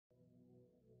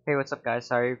Hey, what's up guys?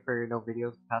 Sorry for no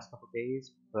videos the past couple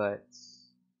days, but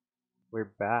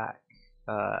we're back.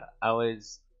 I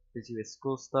was busy with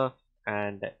school stuff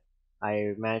and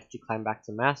I managed to climb back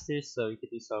to Masters so we could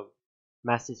do some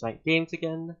Masters ranked games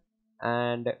again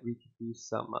and we could do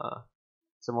some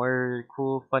more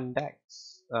cool fun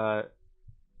decks.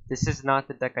 This is not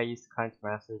the deck I used to climb to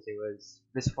Masters. It was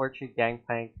Misfortune,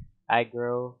 Gangplank,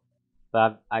 Aggro,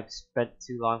 but I've spent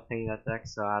too long playing that deck,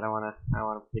 so I don't wanna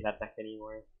play that deck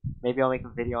anymore. Maybe I'll make a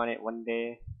video on it one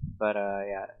day. But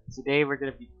yeah, today we're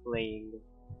gonna be playing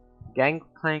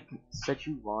Gangplank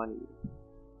Sejuani,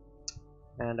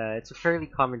 and it's a fairly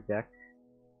common deck.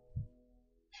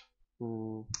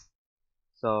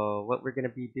 So what we're gonna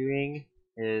be doing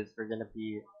is we're gonna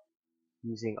be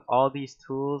using all these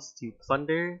tools to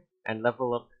plunder and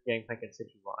level up Gangplank and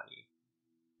Sejuani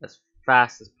as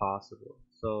fast as possible.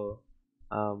 So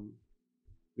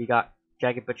we got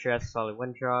Jagged Butcher as a solid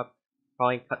one drop.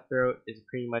 Falling Cutthroat is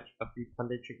pretty much a free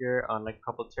plunder trigger on like a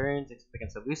couple turns except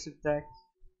against elusive decks.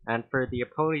 And for the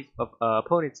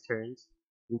opponent's turns,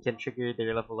 we can trigger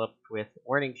their level up with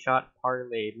Warning Shot,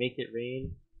 Parlay, Make It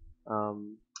Rain,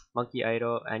 Monkey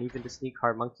Idol, and even the sneak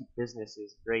card Monkey Business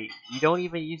is great. You don't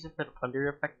even use it for the plunder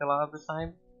effect a lot of the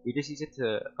time. You just use it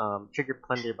to trigger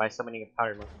plunder by summoning a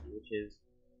powder monkey, which is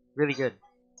really good.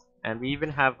 And we even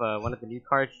have one of the new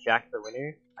cards, Jack the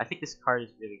Winner. I think this card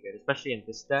is really good, especially in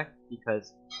this deck,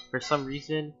 because for some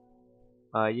reason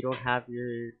you don't have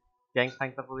your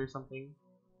Gangplank level or something.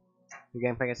 Your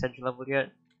Gangplank Ascension level yet.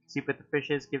 Sleep with the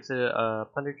Fishes gives a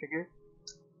plunder trigger,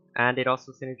 and it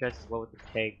also synergizes well with the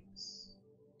kegs.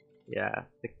 Yeah,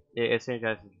 it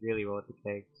synergizes really well with the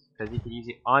kegs, because you can use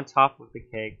it on top of the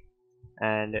keg,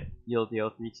 and you'll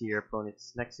deal 3 to your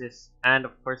opponent's Nexus, and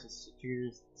of course it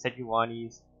triggers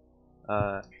Sejuani's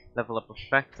level up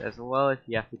effect as well if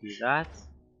you have to do that.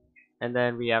 And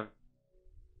then we have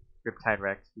Riptide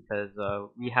Rex because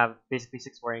we have basically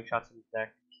 6 warning shots in the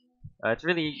deck. It's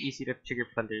really easy to trigger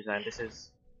plunders, and this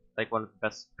is like one of the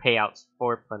best payouts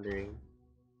for plundering.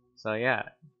 So yeah,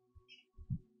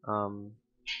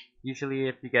 usually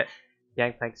if you get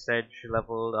Gangplank Sedge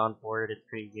leveled on board, it's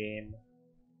pretty game.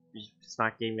 If it's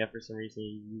not game yet for some reason,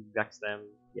 you vex them.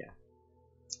 Yeah.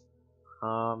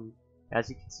 As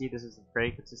you can see, this is a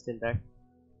very consistent deck.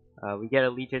 We get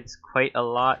Allegiance quite a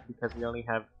lot because we only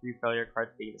have 3 failure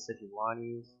cards being the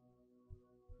Sejuani's.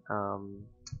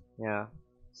 Yeah.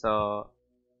 So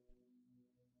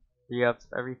 3 ups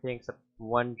everything except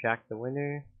 1 Jack the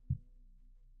Winner.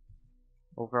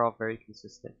 Overall, very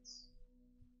consistent.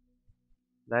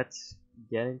 Let's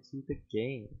get into the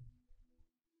game.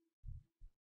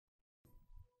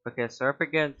 Okay, so up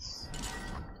against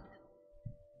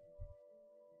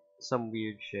some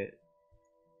weird shit.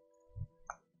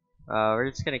 We're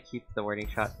just gonna keep the warning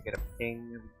shot to get a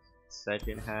ping, Sedge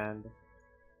in hand.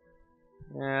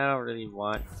 Yeah, I don't really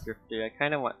want Grifter, I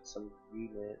kinda want some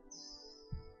units.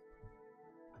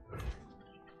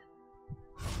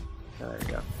 There we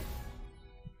go.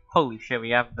 Holy shit, we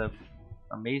have the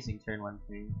amazing turn 1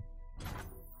 thing.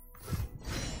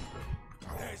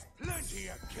 There's plenty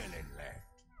of killing left.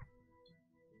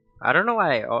 I don't know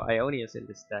why Ionia's in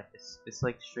this deck. It's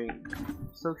like strange,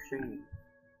 so strange.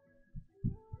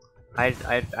 I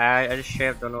just straight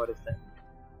up don't know what it's deck.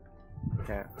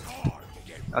 Okay.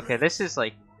 Okay, this is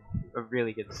like a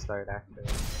really good start actually.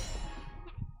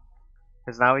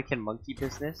 Because now we can Monkey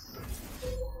Business,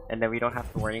 and then we don't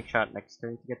have to warning shot next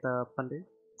turn to get the plunder.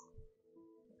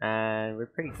 And we're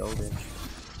pretty golden.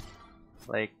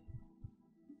 Like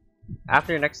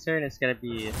after next turn, it's gonna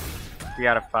be 3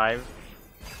 out of 5.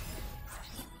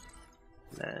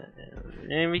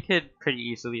 And we could pretty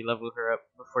easily level her up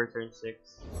before turn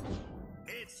 6.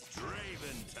 It's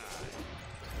Draven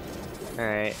time.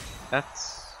 Alright,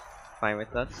 that's fine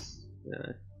with us.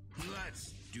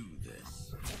 Let's do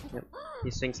this. Yep.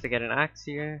 He swings to get an axe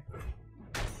here,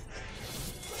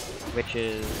 which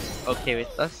is okay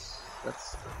with us.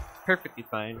 That's perfectly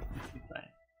fine. Perfectly fine.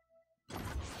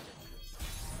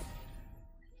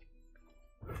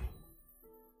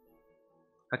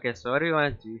 Okay, so what do we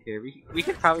want to do here? We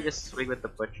could probably just swing with the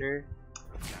Butcher,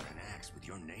 Got an axe with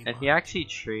your name and on he actually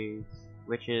trades,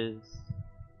 which is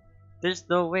there's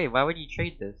no way. Why would you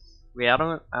trade this? Wait, I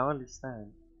don't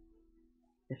understand.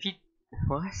 If you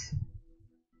what?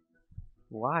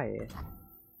 Why?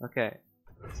 Okay,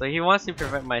 so he wants to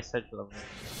prevent my Sedge level.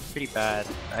 Pretty bad,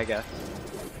 I guess.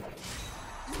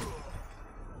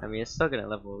 I mean, it's still gonna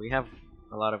level. We have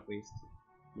a lot of ways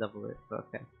to level it, but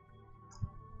okay.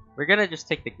 We're gonna just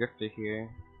take the Grifter here.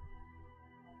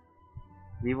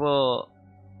 We will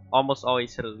almost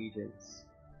always hit Allegiance.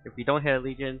 If we don't hit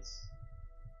Allegiance,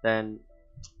 then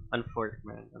Unfork,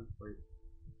 man. Unfork.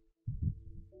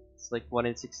 It's like 1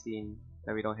 in 16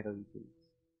 that we don't hit a Legion.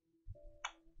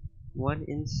 1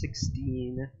 in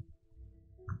 16.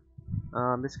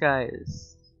 This guy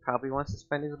is probably wants to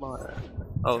spend his mana.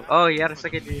 Oh, he had a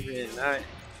second Draven. Alright.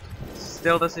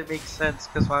 Still doesn't make sense,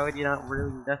 because why would you not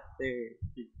really left there?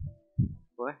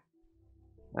 What?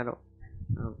 I don't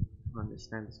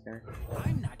understand this guy.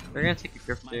 We're gonna take a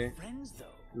Grifter.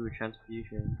 Ooh,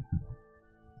 Transfusion.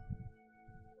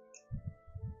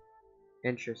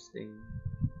 Interesting.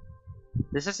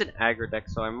 This is an aggro deck,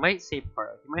 so I might say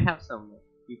part. He might have some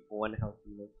keep 1 health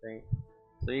units, right?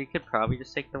 So you could probably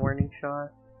just take the warning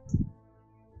shot.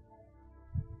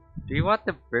 Do you want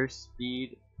the burst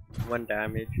speed 1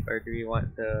 damage, or do we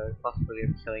want the possibility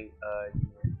of killing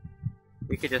unit?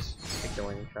 We could just take the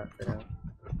warning shot for now.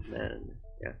 And then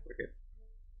yeah, we're good.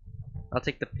 I'll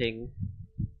take the ping.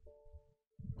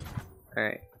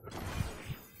 Alright.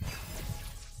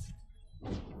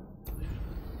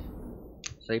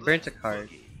 So he burns a card.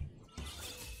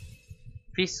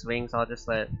 If he swings, I'll just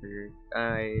let it through.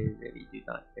 I really do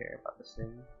not care about the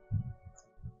swing.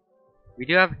 We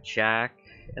do have Jack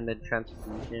and then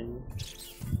Transfusion.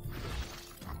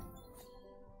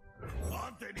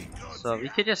 So we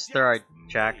could just throw our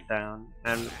Jack down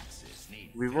and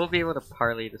we will be able to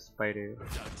parlay the spider.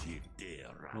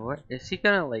 What? Is he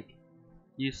gonna like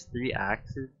use 3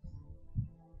 axes?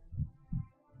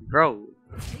 Bro.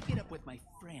 Take it up with my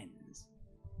friends.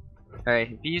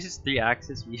 Alright, if he uses 3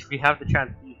 axes, we have the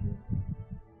Transfusion.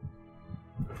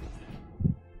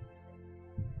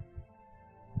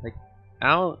 Like, I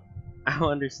don't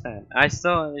understand. I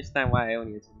still don't understand why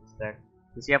Ione is in this deck.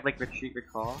 Does he have like retreat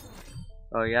recall?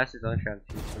 Oh, he has his own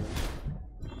Transfusion.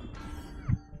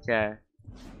 Okay.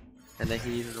 And then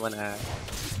he uses 1 axe.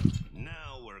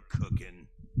 Now we're cooking.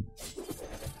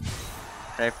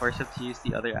 Should I force him to use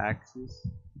the other axes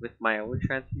with my own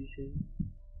Transfusion?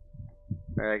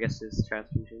 Or I guess his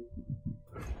Transfusion.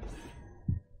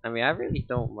 I mean, I really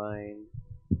don't mind.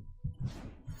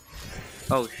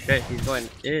 Oh shit, he's going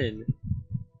in.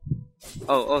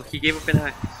 Oh, he gave up an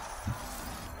axe.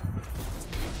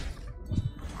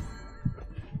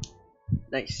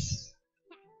 Nice.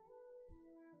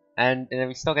 And then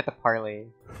we still get the parlay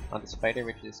on the spider,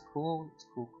 which is cool. It's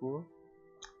cool.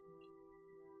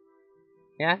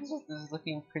 Yeah, this is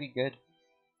looking pretty good.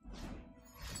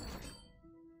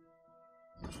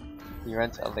 He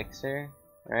runs elixir.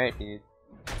 Alright, dude.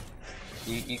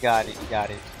 You got it. You got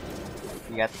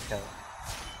the kill.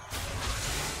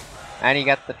 And he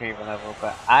got the Draven level,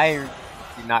 but I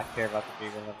do not care about the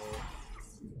Draven level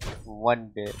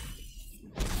 1 bit.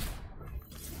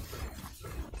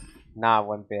 Not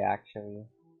 1 bit, actually.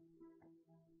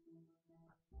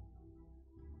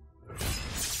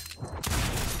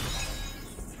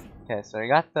 Okay, so I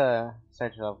got the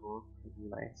Sedge level, which is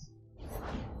nice.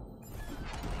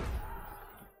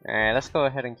 Alright, let's go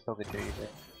ahead and kill the Draven.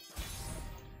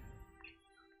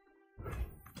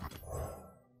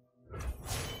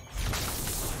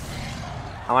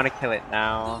 I want to kill it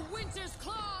now.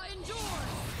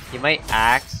 He might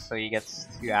axe, so he gets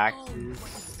 2 axes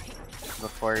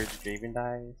before Draven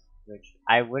dies, which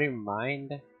I wouldn't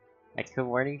mind. I could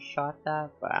warning shot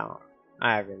that, but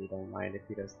I really don't mind if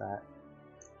he does that.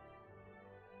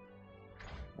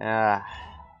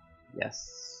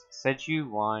 Yes.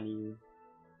 Sejuani.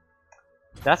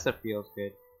 That's what feels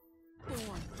good.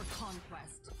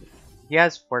 He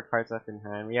has 4 cards left in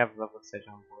hand. We have level Sedge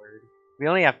on board. We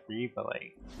only have 3, but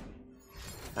like,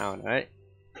 I don't know.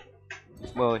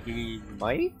 Well, he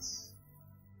might?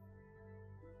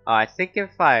 I think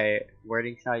if I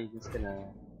wording shot, you're just gonna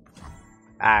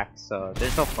act, so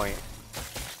there's no point.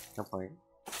 No point.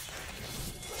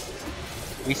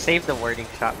 We saved the wording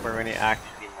shot for when it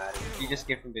actually matters. You just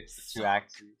give him the 2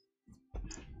 axes.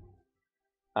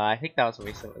 I think that was a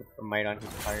waste of might on his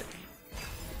part.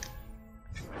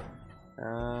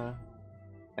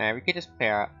 We could just play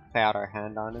out our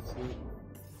hand, honestly.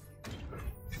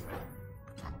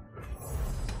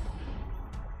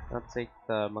 I'll take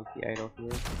the monkey idol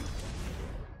here.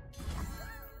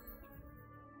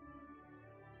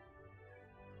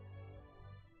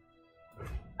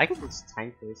 I can just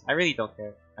tank this. I really don't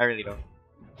care. I really don't.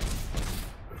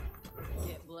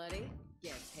 Get bloody,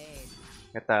 get paid.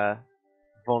 Get the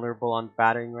vulnerable on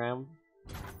battering ram.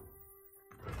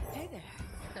 Hey there.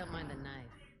 Don't mind the knife.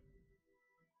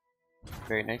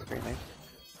 Very nice, very nice.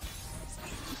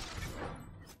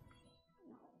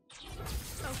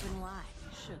 Open wide,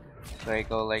 sugar. So I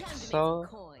go like so.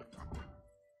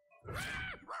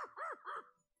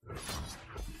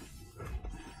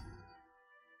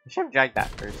 I should have dragged that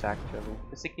first actually,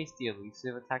 just in case the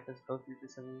elusive attack does go through for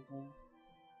some reason.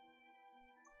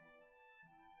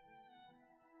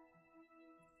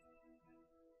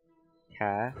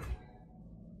 Rnkaed.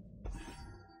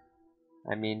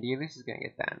 I mean, the Elise is gonna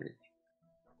get damaged.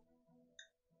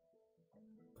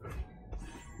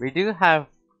 We do have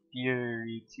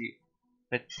Fury to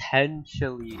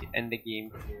potentially end the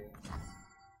game here.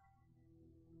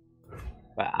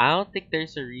 But I don't think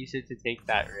there's a reason to take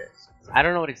that risk. I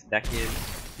don't know what his deck is.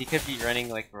 He could be running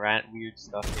like weird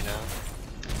stuff, you know?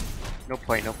 No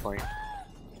point, no point.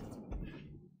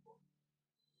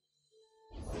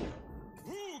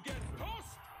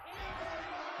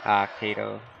 Ah,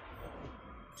 Kato.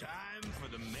 Time for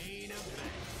the main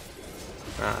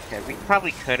event. Okay, we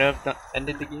probably could have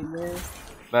ended the game there.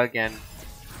 But again,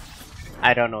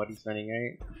 I don't know what he's running,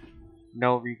 right?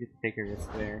 No reason to take a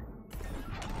risk there.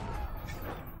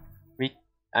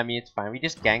 I mean, it's fine. We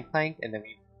just Gangplank and then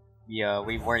we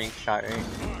warning shot, right?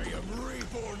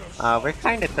 We're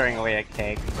kind of throwing away a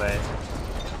keg, but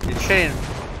it shouldn't.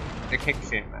 The keg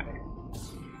shouldn't matter.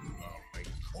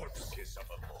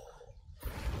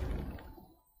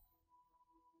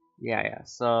 Yeah.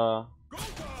 So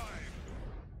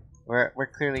we're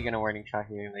clearly gonna warning shot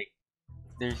here. Like,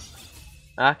 there's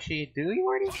actually, do we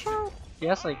warning shot? He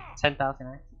has like 10,000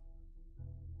 actions.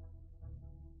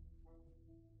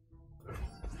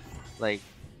 Like,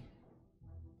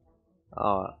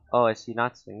 oh, is he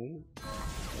not swinging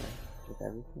with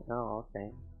everything? Oh,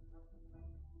 okay.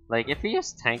 Like, if he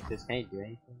just tanked this, can he do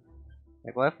anything?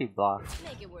 Like, what if he blocks?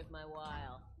 Make it worth my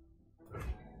while.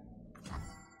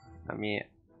 I mean,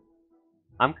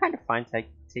 I'm kind of fine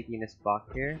taking this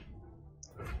block here,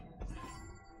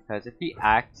 because if he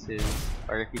axes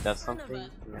or if he does something,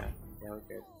 yeah, we're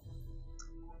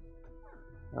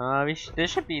good. This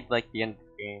should be like the end of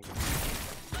the game.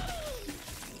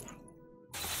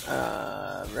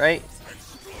 Right?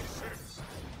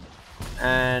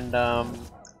 And,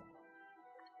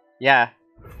 yeah.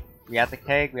 We got the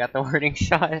keg, we got the wording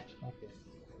shot. Okay.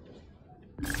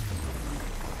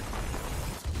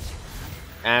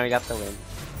 And we got the win.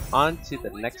 On to the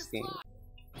next game.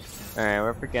 Alright, we're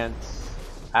up against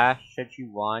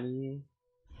Sejuani.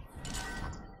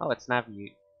 Oh, it's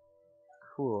Navi.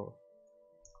 Cool.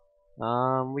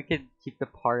 We could keep the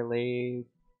parlay.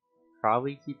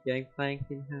 Probably keep Gangplank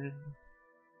in hand.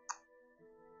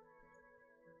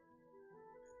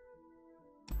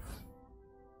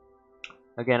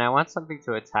 Again, I want something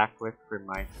to attack with for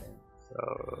my turn,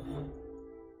 so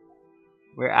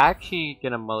we're actually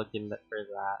gonna mulligan for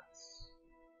that.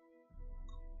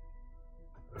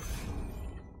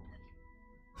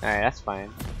 Alright, that's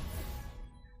fine.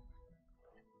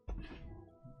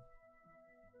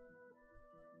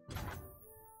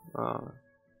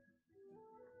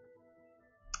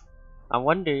 I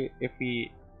wonder if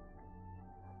we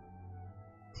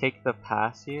take the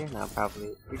pass here. No,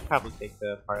 we probably take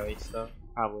the parlay stuff.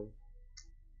 Probably.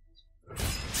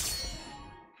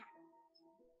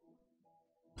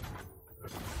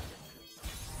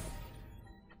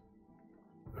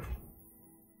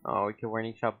 Oh, we can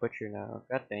warning shot butcher now.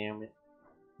 God damn it.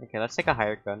 Okay, let's take a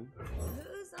higher gun.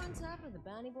 Who's on top of the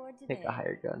bounty board today? Take a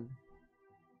higher gun.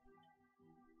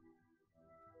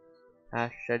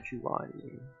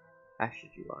 Sejuani.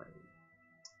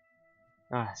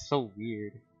 Ah, so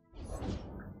weird.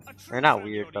 Or not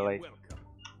weird, but like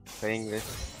playing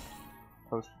this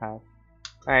post pass.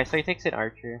 Alright, so he takes an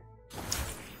archer.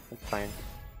 That's fine.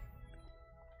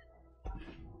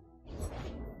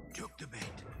 Took the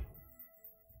bait.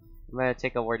 I'm gonna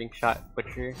take a warding shot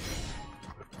butcher.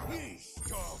 He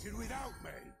started without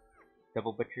me.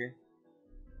 Double butcher.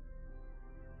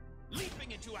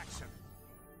 Leaping into action.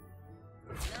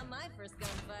 Not my first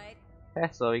gunfight. Yeah,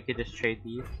 so we could just trade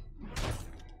these.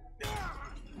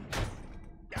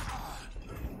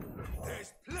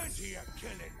 There's plenty of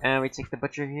killing. And we take the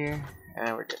butcher here,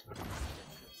 and we're good.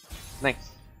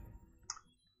 Nice.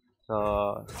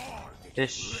 So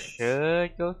this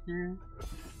should go through.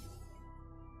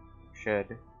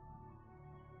 Should.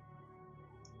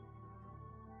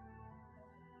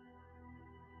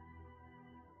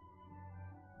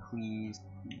 Please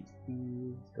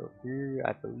go through.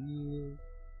 I believe.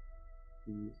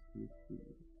 Please.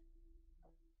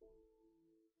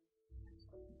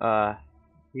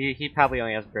 He probably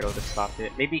only has brittle to stop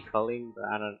it. Maybe culling, but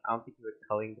I don't think he would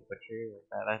culling the butcher like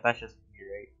that. That's just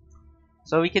weird, right?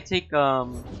 So we could take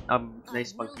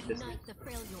nice monkey business.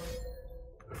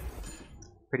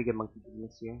 Pretty good monkey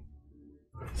business here.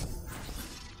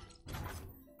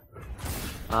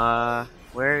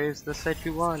 Where is the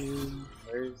Sejuani?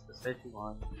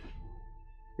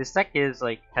 This deck is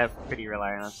like pretty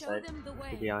reliant on set,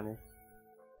 to be honest.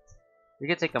 We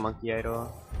could take a monkey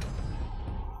idol.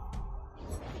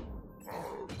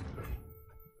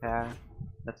 Yeah,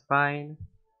 that's fine.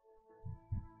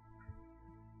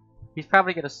 He's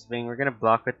probably gonna swing. We're gonna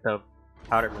block with the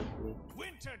powder monkey.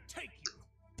 Winter take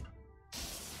you.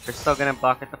 We're still gonna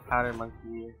block with the powder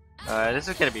monkey. This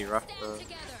is gonna be rough though.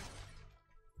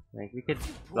 Like we could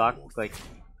block like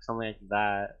something like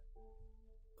that.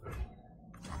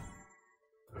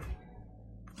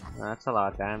 That's a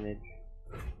lot of damage.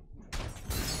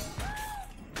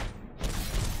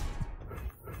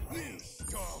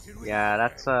 Yeah,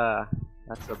 that's a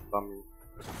bummer.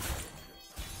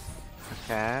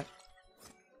 Okay.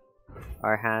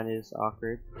 Our hand is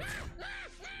awkward.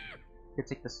 Could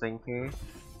take the swing here.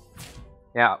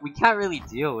 Yeah, we can't really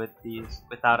deal with these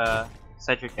without a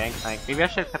Cedric Gangplank. Maybe I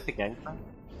should have kept the Gangplank.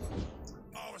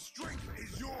 Our strength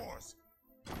is yours.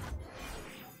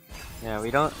 Yeah,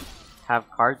 we don't have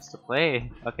cards to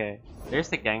play. Okay, there's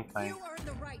the Gangplank. You earn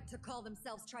the right to call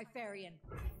themselves Trifarian.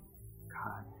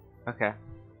 God. Okay.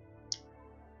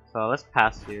 So let's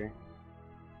pass here.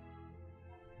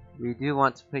 We do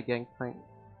want to play Gangplank.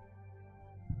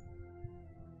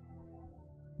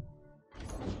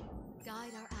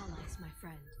 Guide our allies, my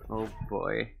friend. Oh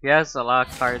boy. He has a lot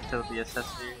of cards till the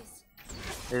assessor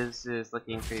is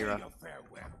looking pretty rough.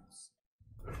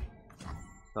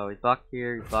 So we block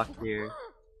here, we block here.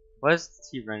 What is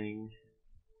he running?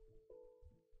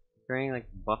 He's running like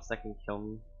buffs that can kill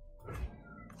me.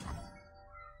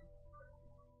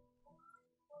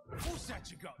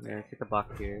 Yeah, take the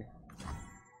block here.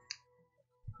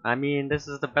 I mean, this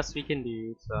is the best we can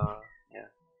do, so yeah.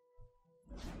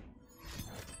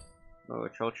 Oh,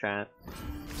 troll chant.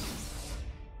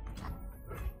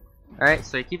 Alright,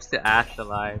 so he keeps the Ash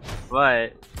alive,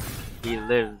 but he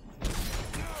lives.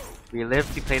 We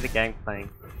live to play the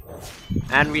Gangplank.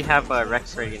 And we have a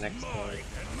Rex ready next game.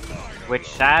 Which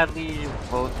sadly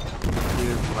won't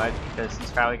do much because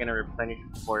he's probably gonna replenish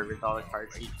before with all the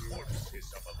cards he drew.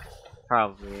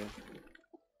 Probably.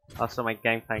 Also, my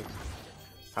Gangplank's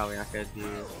probably not gonna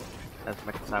do as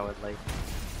much as I would like.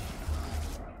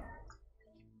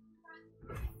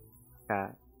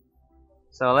 Okay.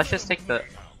 So let's just take the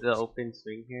open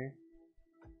swing here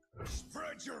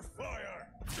Spread your fire.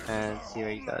 and see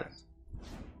what he does.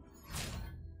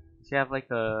 Does he have like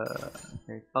a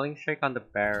Culling Strike on the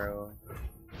barrel?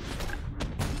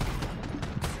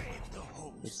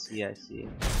 I see, I see.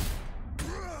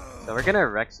 So we're gonna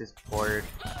Rex his board.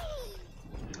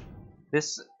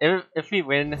 This, if we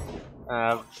win,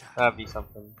 that'll be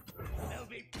something.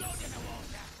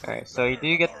 Alright, so you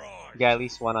do get at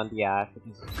least one on the Ash, which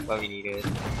is what we needed.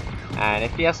 And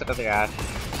if he has another Ash,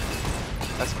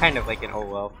 that's kind of like an oh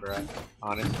well for us,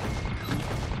 honestly.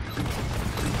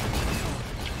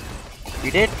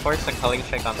 We did force a Culling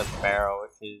Strike on the barrel,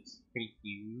 which is pretty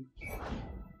huge.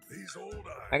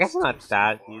 I guess it's not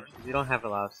that huge, because we don't have a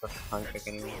lot of stuff to Culling Strike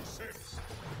anyway.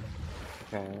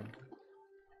 Okay.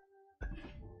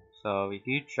 So we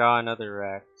do draw another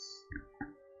Rex,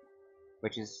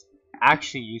 which is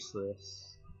actually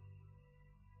useless.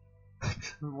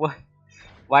 What?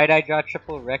 Why did I draw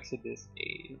triple Rex in this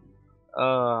game?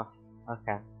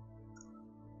 Okay.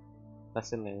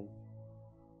 Lesson learned.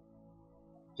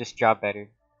 Just draw better.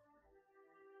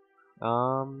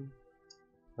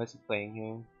 What's he playing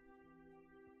here?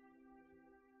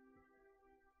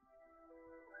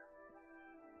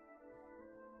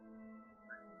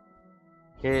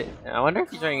 I wonder if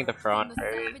he's running the front,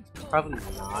 right? Probably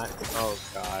not. Oh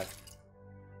god.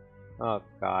 Oh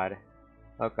god.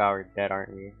 Oh god, we're dead,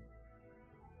 aren't we?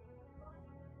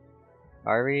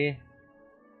 Are we?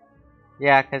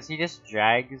 Yeah, cause he just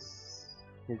drags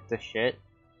the shit.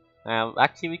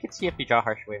 Actually, we could see if we draw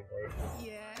Harsh Wind, right?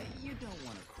 Yeah, you don't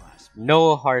want to cross me.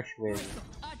 No Harsh Wind.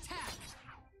 Attack!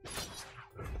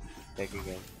 Take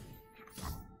again.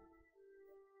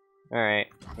 Alright,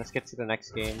 let's get to the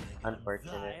next game.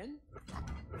 Unfortunate.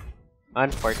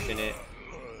 Unfortunate.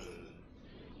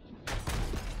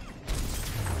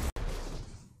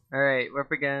 Alright, we're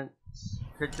up against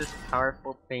Princess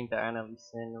Powerful playing Diana Lee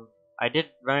Sin. I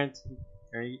did run into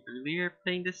earlier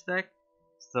playing this deck.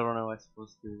 Still don't know what I'm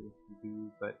supposed to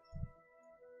do, but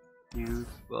use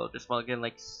well just mulligan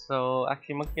like so.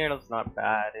 Actually, Monkey Idol's not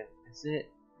bad, is it?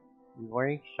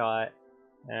 Warning Shot,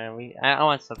 and I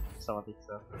want some of these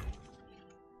stuff.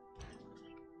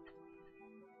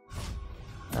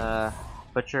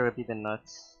 Butcher would be the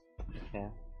nuts. Okay.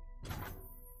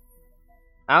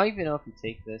 I don't even know if we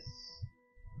take this.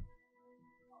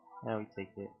 Yeah, we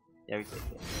take it. Yeah, we take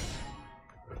it.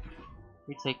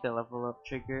 We take the level up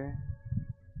trigger.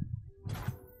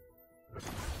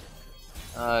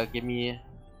 Give me.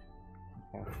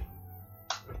 Okay.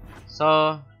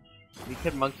 So we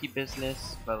could monkey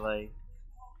business, but like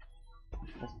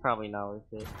that's probably not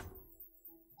worth it.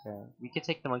 Okay, we could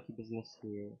take the monkey business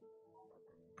here.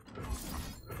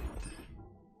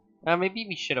 Maybe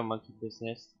we should have monkey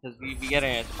business because we get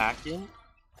an attack in,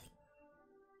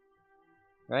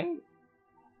 right?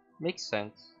 Makes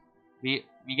sense. We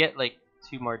get like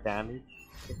 2 more damage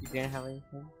if we didn't have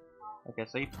anything. Okay,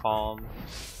 so he palm.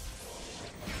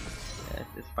 Yeah,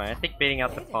 it's fine. I think baiting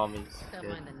out the palm is Don't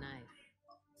good. mind the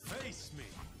knife. Face me.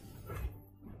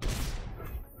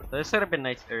 So this would have been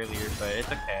nice earlier, but it's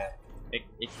okay.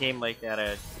 It came like at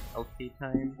a okay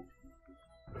time.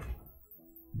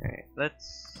 Alright,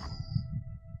 let's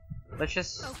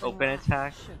just open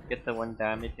attack, get the 1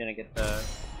 damage, and I get the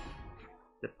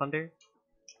plunder.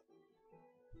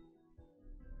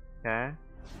 Okay.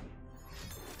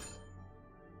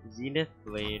 Zenith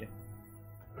Blade.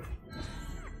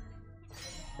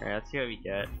 Alright, let's see what we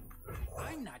get.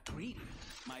 I'm not greedy.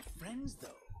 My friends, though.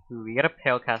 Ooh, we get a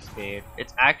Pale Cascade.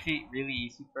 It's actually really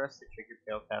easy for us to trigger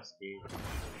Pale Cascade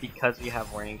because we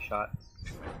have warning shots.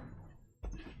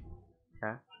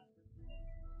 Okay.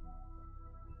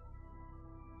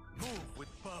 Move with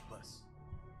purpose.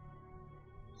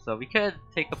 So we could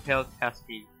take a Pale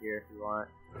Cascade here if we want.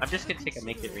 I'm just gonna take a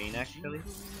Make It Rain actually.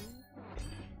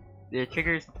 It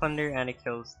triggers the Thunder and it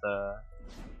kills the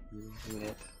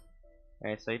unit.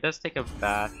 Alright, so he does take a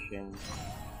Bash and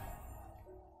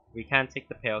we can take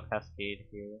the Pale Cascade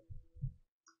here.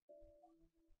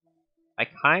 I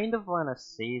kind of want to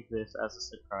save this as a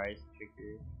surprise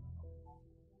trigger.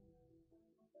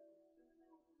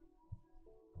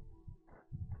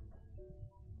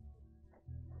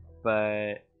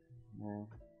 But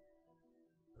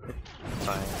it's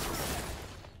fine.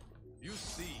 You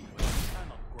see what you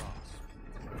cannot grasp.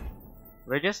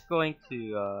 We're just going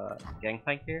to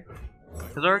Gangplank here.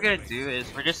 Because what we're gonna do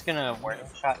is we're just gonna warning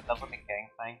shot level the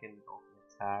Gangplank and open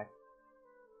attack.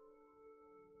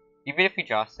 Even if we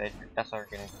draw Sedge, that's what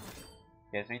we're gonna do.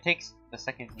 Okay, so he takes the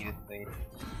second Zenith Blade.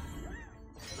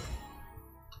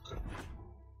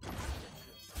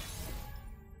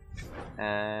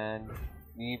 And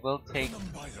we will take Them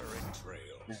by their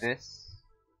entrails. this.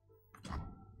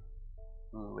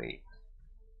 Ooh, wait.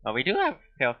 Oh, we do have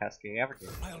Pale Cascade, everything.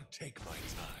 I'll take my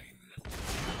time.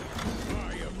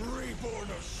 I am reborn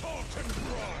of salt and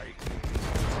brine.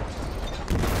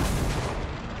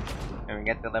 And we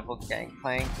get the level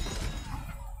Gangplank.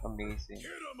 Amazing.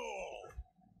 Get 'em all.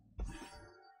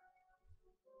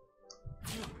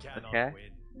 You cannot Okay.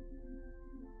 win.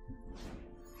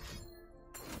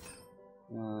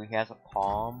 Ooh, he has a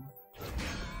palm.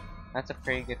 That's a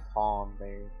pretty good palm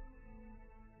there.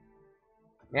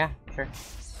 Yeah, sure.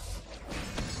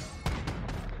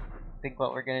 I think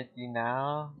what we're gonna do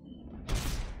now,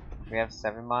 we have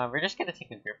 7 mana. We're just gonna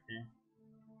take a Drifter.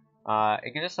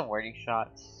 It gives us some warding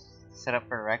shots to set up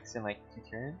for Rex in like 2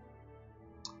 turns.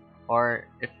 Or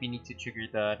if we need to trigger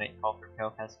the Nightfall for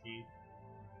Pale Cascade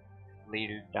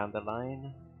later down the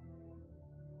line.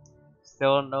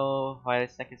 Still don't know why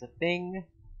this deck is a thing.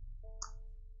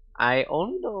 I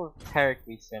only know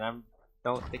Terrace and I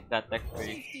don't think that deck's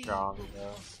very strong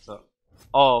though. So,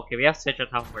 oh, okay, we have Sedge on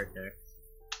top of our deck.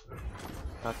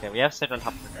 Okay, we have Sedge on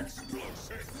top of our deck.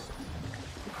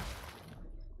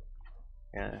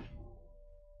 Yeah.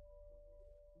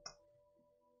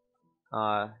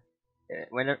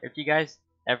 If you guys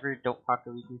ever don't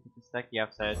properly use this deck, you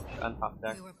have Sedge on top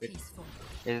deck, We were which peaceful.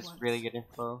 is once. really good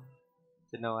info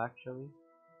to know actually.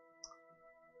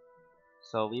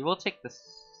 So we will take the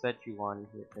Sejuani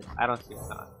here, because I don't see why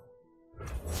not.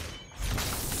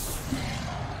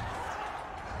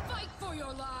 Fight for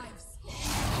your lives.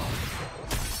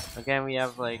 Again, we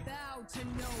have like Bow to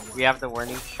no one. we have the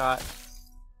warning shot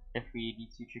if we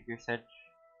need to trigger Sedge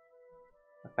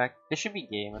effect. This should be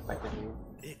game effectively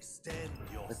Extend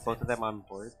your with both of them on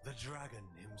board. The dragon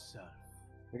himself.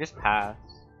 We just pass.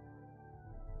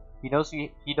 He knows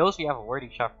we have a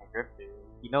warding shot from Grifter.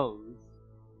 He knows.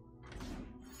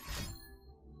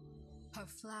 Her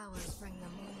flowers bring the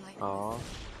moonlight. Oh,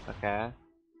 okay.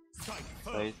 Strike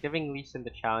So first. he's giving Lee Sin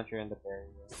the challenger and the barrier.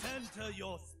 Center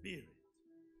your spirit.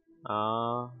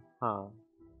 Huh.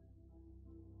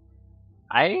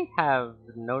 I have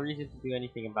no reason to do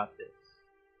anything about this.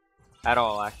 At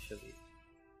all, actually.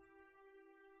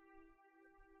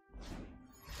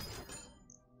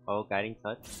 Oh, guiding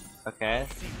touch. Okay.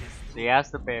 So he has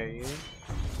the barrier.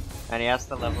 And he has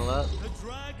to level up. The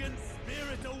dragon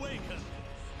spirit awakens.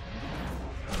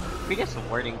 We get some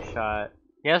warding shot.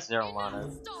 He has 0 mana.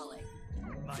 Stalling.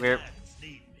 My We're- hands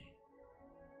need me.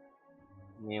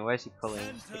 I mean, what is he pulling?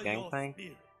 The Center your Gangplank?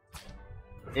 spirit.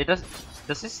 It does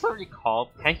this still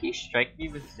recall? Can he strike me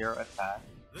with 0 attack?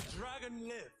 The dragon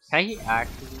lives. Can he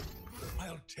actually?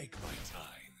 I'll take my time.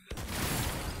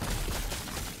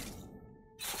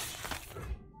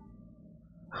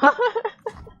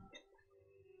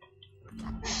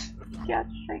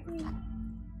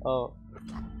 Oh,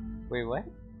 wait, what?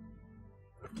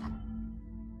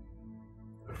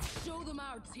 Show them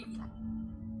our teeth.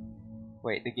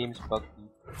 Wait, the game's bugged.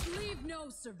 Leave no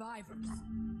survivors.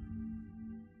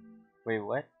 Wait,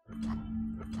 what?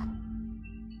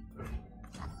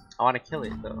 I want to kill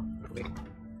it though. Wait.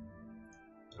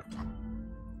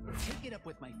 Take it up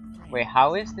with my friend. Wait,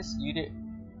 how is this unit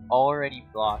already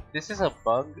blocked? This is a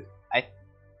bug?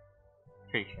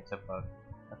 Pretty sure it's a bug.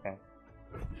 Okay.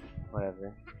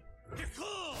 Whatever.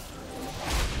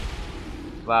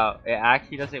 Wow, it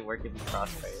actually doesn't work in the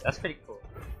crossfire. That's pretty cool.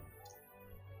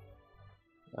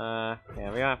 Yeah,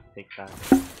 we don't have to take that.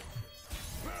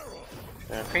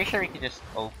 I'm pretty sure we can just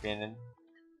open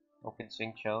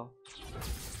swing chill.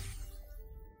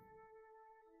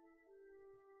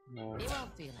 You won't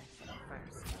feel it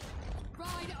first.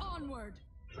 Ride onward.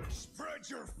 Spread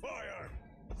your fire!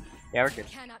 Yeah, we're good.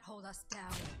 Cannot hold us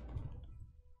down.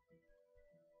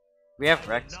 We have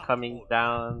Rex coming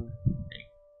down.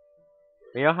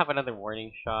 We don't have another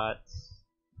warning shots,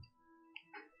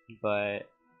 but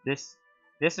this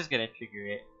is gonna trigger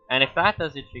it. And if that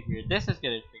doesn't trigger it, this is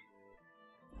gonna trigger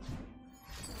it.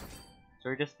 So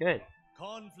we're just good.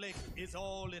 Conflict is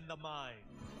all in the mind.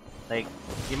 Like,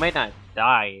 you might not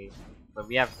die, but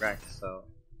we have Rex, so.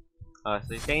 So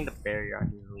he's getting the barrier on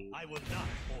his lead. I will not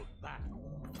hold back.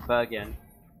 But again,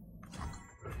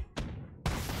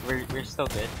 we're still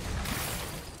good.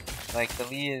 Like, the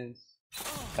Lee is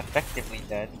effectively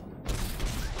dead.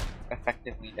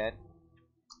 Effectively dead.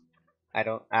 I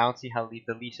don't see how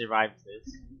the Lee survives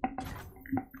this.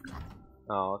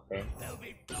 Oh, okay. They'll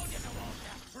be blown into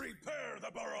water. Prepare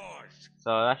the barrage. So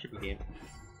that should be game.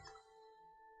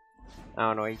 I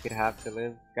don't know what you could have to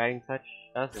live. Guiding touch?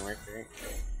 That doesn't work, right?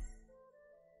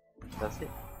 Does it?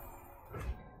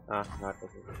 Oh, no, it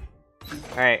doesn't.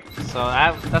 Alright, so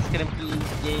that's gonna be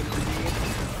game 3.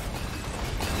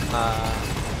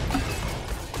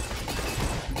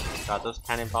 God, those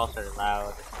cannonballs are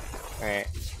loud. Alright,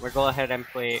 we'll go ahead and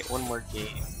play one more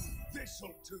game.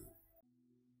 This'll do.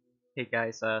 Hey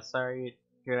guys, sorry,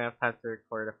 gonna have time to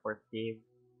record a 4th game.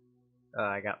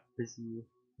 I got busy,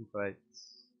 but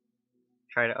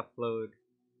try to upload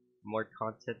more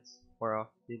content more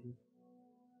often.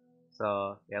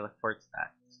 So yeah, look forward to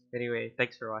that. Anyway,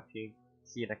 thanks for watching.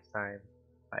 See you next time.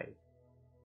 Bye.